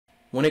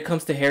When it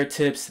comes to hair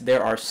tips,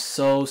 there are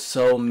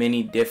so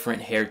many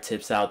different hair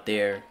tips out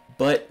there,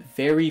 but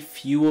very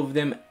few of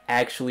them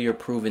actually are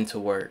proven to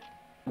work.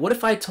 What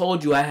if I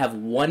told you I have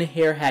one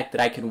hair hack that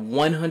I can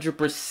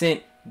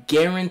 100%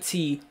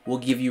 guarantee will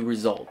give you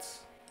results?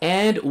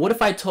 And what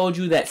if I told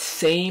you that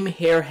same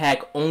hair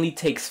hack only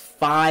takes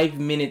 5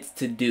 minutes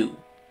to do?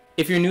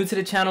 If you're new to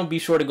the channel, be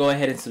sure to go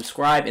ahead and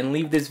subscribe and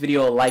leave this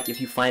video a like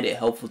if you find it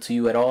helpful to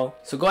you at all.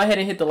 So go ahead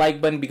and hit the like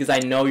button because I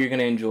know you're going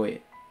to enjoy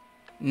it.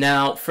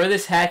 Now, for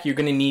this hack, you're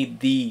going to need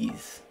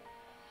these.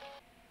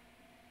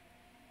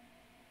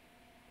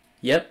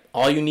 Yep,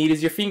 all you need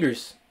is your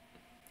fingers.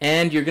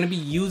 And you're going to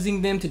be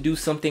using them to do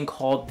something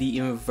called the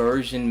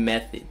inversion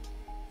method.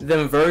 The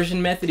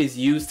inversion method is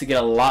used to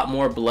get a lot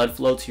more blood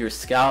flow to your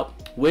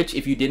scalp, which,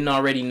 if you didn't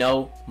already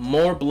know,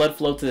 more blood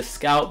flow to the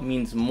scalp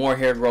means more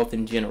hair growth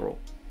in general.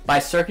 By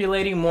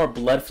circulating more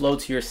blood flow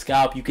to your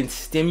scalp, you can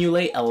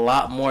stimulate a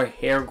lot more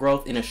hair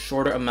growth in a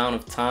shorter amount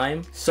of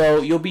time,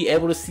 so you'll be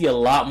able to see a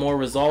lot more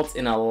results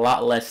in a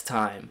lot less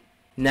time.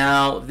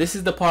 Now, this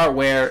is the part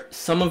where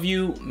some of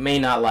you may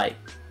not like.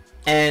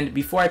 And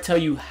before I tell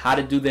you how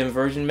to do the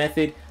inversion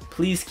method,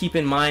 please keep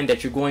in mind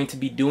that you're going to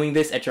be doing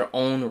this at your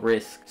own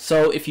risk.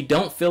 So if you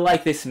don't feel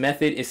like this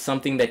method is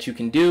something that you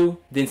can do,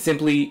 then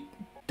simply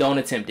don't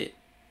attempt it.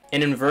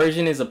 An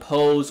inversion is a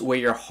pose where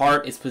your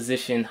heart is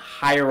positioned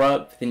higher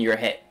up than your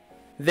head.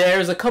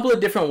 There's a couple of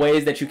different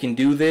ways that you can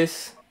do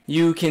this.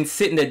 You can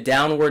sit in the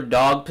downward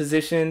dog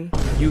position.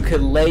 You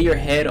could lay your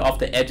head off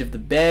the edge of the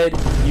bed.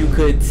 You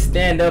could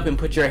stand up and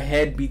put your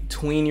head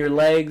between your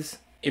legs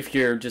if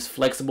you're just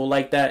flexible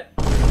like that.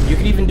 You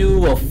could even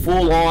do a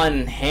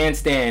full-on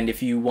handstand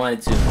if you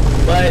wanted to.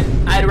 But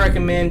I'd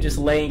recommend just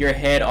laying your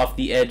head off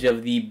the edge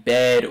of the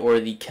bed or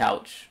the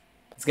couch.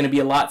 It's going to be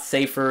a lot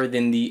safer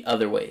than the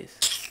other ways.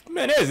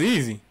 Man, that's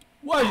easy.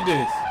 Why'd you do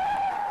this?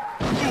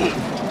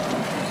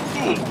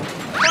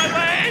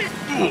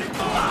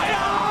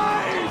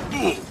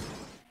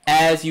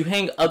 As you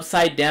hang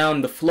upside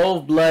down, the flow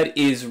of blood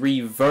is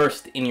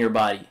reversed in your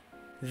body.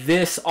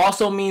 This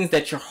also means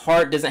that your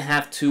heart doesn't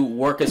have to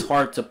work as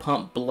hard to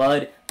pump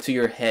blood to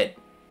your head.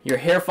 Your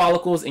hair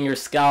follicles in your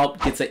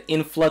scalp gets an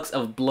influx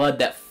of blood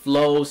that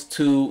flows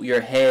to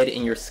your head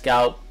and your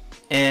scalp,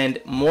 and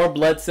more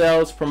blood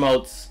cells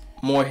promotes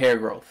more hair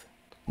growth.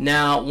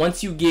 Now,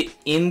 once you get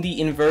in the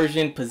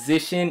inversion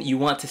position, you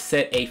want to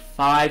set a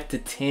 5 to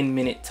 10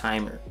 minute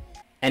timer.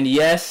 And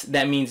yes,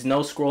 that means no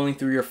scrolling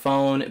through your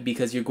phone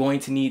because you're going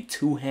to need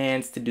 2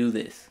 hands to do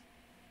this.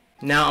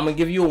 Now, I'm going to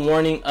give you a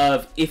warning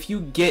of if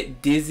you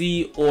get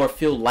dizzy or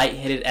feel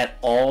lightheaded at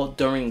all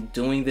during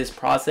doing this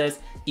process,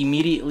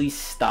 immediately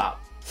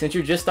stop. Since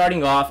you're just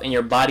starting off and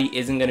your body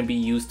isn't going to be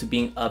used to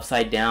being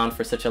upside down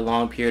for such a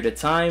long period of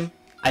time,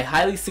 I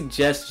highly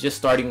suggest just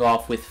starting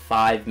off with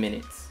 5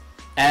 minutes.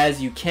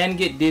 As you can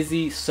get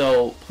dizzy,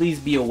 so please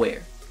be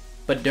aware.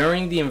 But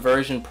during the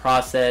inversion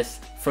process,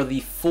 for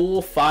the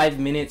full 5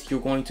 minutes, you're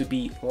going to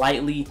be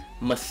lightly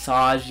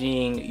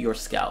massaging your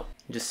scalp.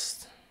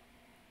 Just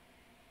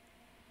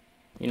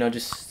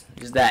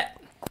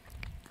that.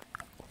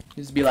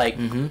 Just be like,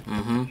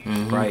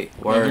 Right,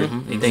 word,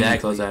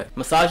 exactly.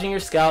 Massaging your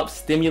scalp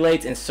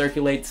stimulates and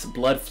circulates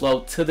blood flow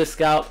to the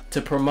scalp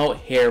to promote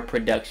hair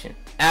production.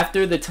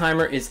 After the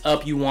timer is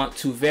up, you want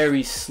to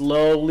very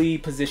slowly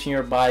position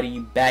your body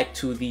back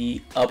to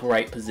the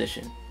upright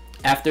position.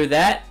 After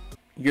that,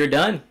 you're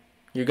done.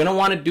 You're going to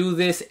want to do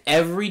this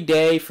every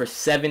day for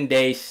 7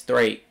 days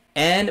straight.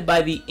 And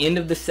by the end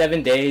of the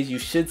 7 days, you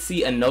should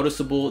see a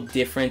noticeable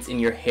difference in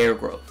your hair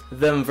growth.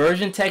 The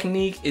inversion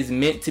technique is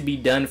meant to be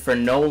done for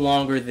no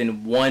longer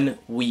than 1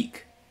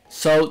 week.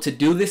 So to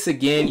do this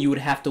again, you would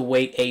have to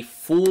wait a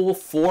full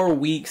 4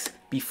 weeks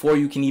before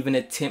you can even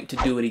attempt to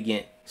do it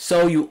again.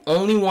 So you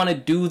only want to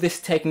do this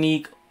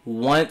technique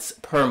once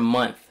per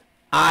month.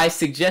 I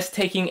suggest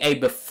taking a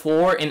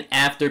before and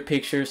after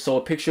picture, so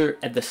a picture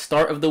at the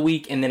start of the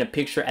week and then a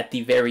picture at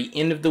the very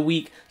end of the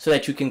week so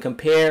that you can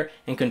compare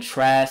and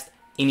contrast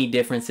any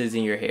differences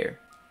in your hair.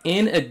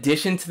 In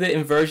addition to the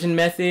inversion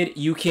method,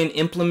 you can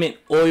implement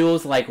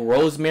oils like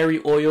rosemary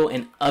oil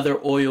and other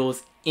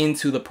oils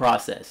into the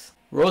process.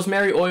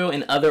 Rosemary oil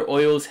and other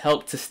oils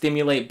help to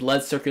stimulate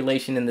blood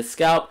circulation in the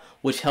scalp,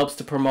 which helps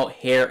to promote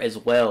hair as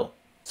well.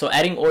 So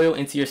adding oil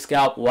into your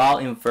scalp while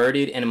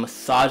inverted and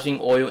massaging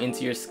oil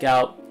into your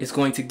scalp is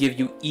going to give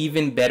you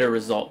even better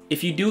results.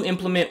 If you do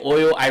implement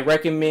oil, I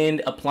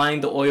recommend applying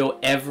the oil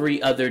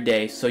every other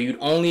day. So you'd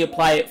only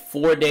apply it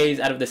 4 days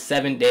out of the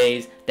 7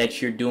 days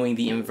that you're doing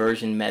the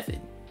inversion method.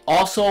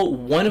 Also,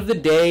 one of the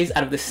days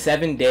out of the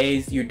 7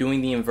 days you're doing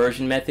the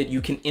inversion method,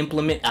 you can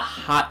implement a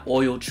hot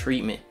oil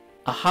treatment.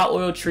 A hot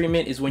oil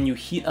treatment is when you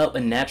heat up a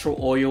natural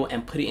oil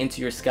and put it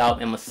into your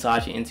scalp and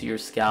massage it into your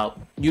scalp.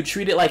 You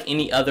treat it like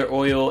any other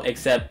oil,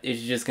 except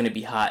it's just going to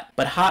be hot.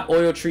 But hot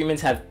oil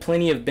treatments have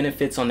plenty of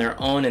benefits on their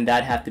own, and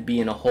that have to be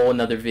in a whole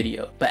nother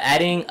video. But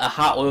adding a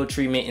hot oil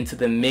treatment into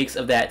the mix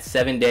of that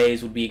 7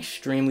 days would be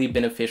extremely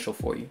beneficial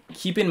for you.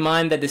 Keep in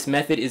mind that this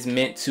method is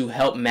meant to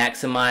help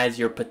maximize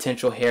your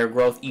potential hair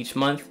growth each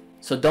month.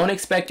 So don't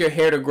expect your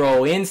hair to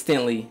grow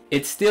instantly.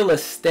 It's still a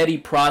steady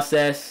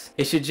process.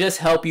 It should just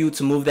help you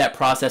to move that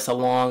process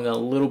along a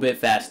little bit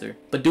faster.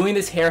 But doing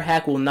this hair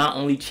hack will not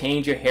only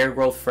change your hair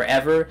growth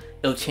forever,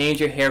 it'll change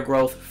your hair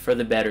growth for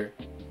the better.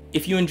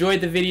 If you enjoyed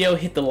the video,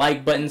 hit the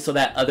like button so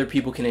that other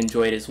people can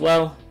enjoy it as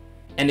well.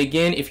 And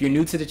again, if you're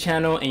new to the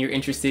channel and you're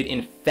interested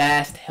in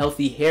fast,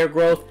 healthy hair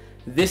growth,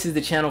 this is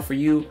the channel for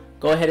you.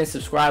 Go ahead and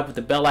subscribe with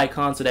the bell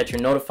icon so that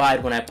you're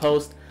notified when I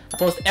post. I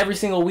post every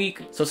single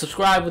week, so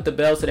subscribe with the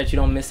bell so that you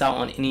don't miss out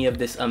on any of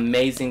this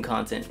amazing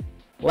content.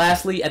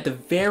 Lastly, at the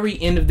very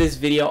end of this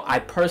video, I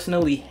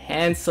personally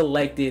hand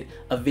selected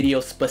a video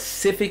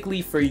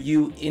specifically for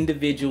you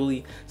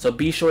individually, so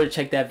be sure to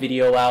check that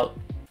video out.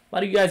 A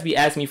lot of you guys be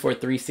asking me for a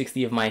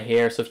 360 of my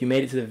hair, so if you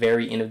made it to the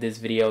very end of this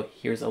video,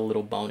 here's a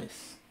little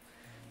bonus.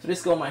 So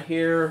this goes my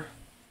hair.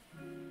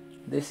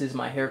 This is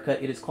my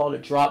haircut. It is called a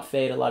drop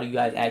fade. A lot of you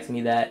guys ask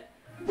me that.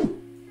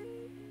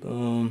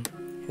 Boom.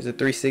 Here's a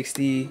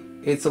 360.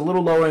 It's a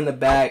little lower in the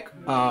back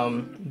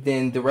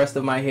than the rest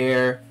of my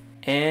hair.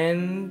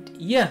 And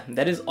yeah,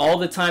 that is all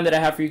the time that I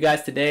have for you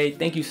guys today.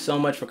 Thank you so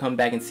much for coming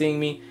back and seeing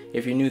me.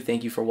 If you're new,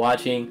 thank you for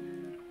watching.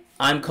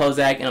 I'm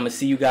Kozact, and I'm gonna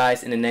see you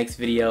guys in the next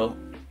video.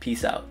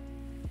 Peace out.